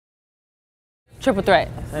Triple threat.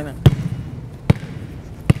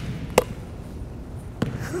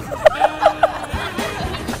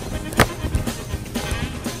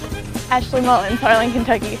 Ashley Mullen, Harlan,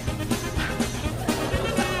 Kentucky.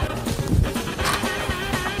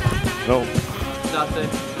 No. Nothing.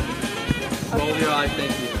 Roll your eyes,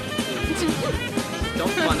 thank you.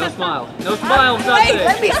 Don't come on, no smile. No smile, nothing. Wait,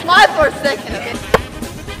 let me smile for a second.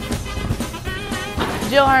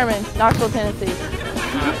 Jill Herman, Knoxville, Tennessee.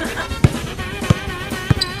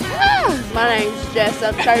 My name's Jess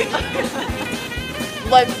Upchurch.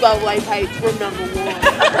 Let's go, Lay Pates. We're number 1.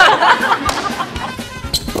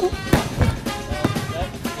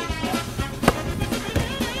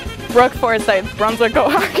 Brooke Forsyth, Brunswick,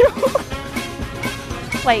 Ohio.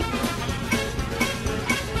 Wait.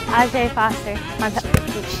 IJ Foster. Oh,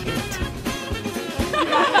 shoot.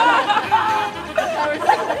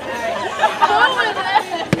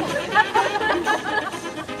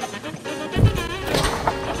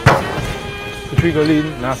 Patriot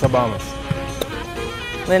leading, nasa Bahamas.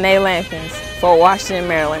 Lene Lampkins, Fort Washington,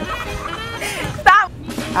 Maryland. Stop!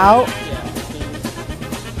 Out.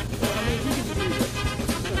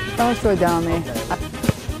 Don't slow down me.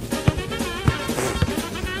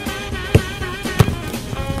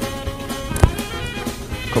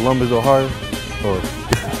 Columbus, Ohio. Or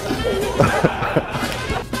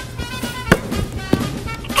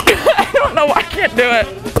I don't know why I can't do it.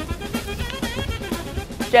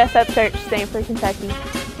 Jess Upchurch, Stanford, Kentucky.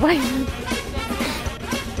 Wait.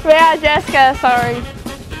 Yeah, Jessica, sorry.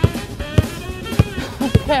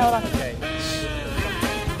 Okay, hold on.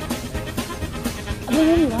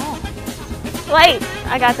 Wait,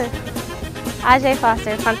 I got this. IJ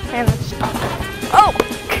Foster, Fontana. Oh!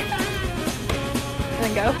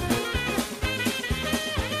 Then go.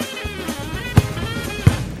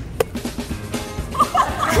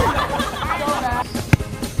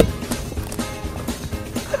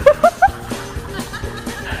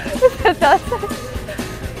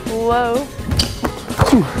 Whoa.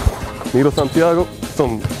 Nilo Santiago,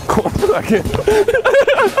 some corner again.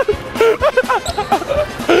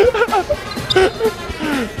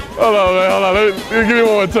 Hold on, man, hold on. Give me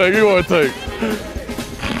one more take, give me one more take.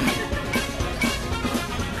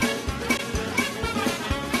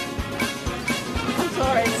 I'm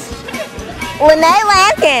sorry. Lene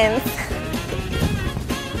Lampkins.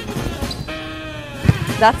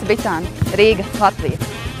 That's a big time. Riga, Latvia.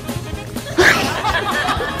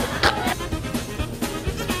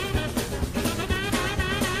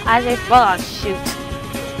 IJ, oh shoot.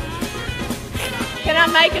 Can I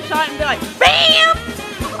make a shot and be like, BAM!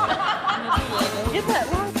 Get that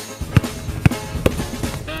one.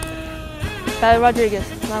 Tyler Rodriguez,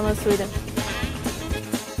 Malmö, Sweden.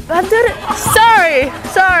 I did it. Sorry,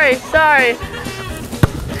 sorry, sorry.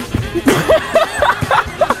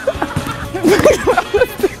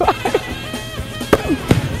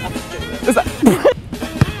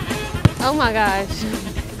 Oh my gosh.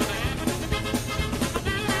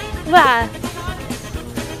 Wow.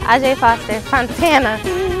 IJ Foster, Fontana.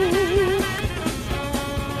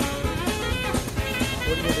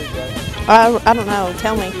 I don't know.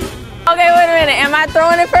 Tell me. Okay, wait a minute. Am I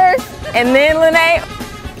throwing it first? And then Lene?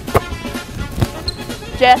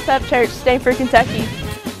 Jess Upchurch, Stanford, Kentucky.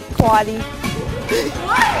 Quaddy.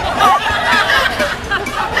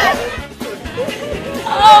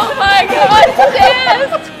 Oh my God,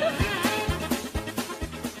 Jess!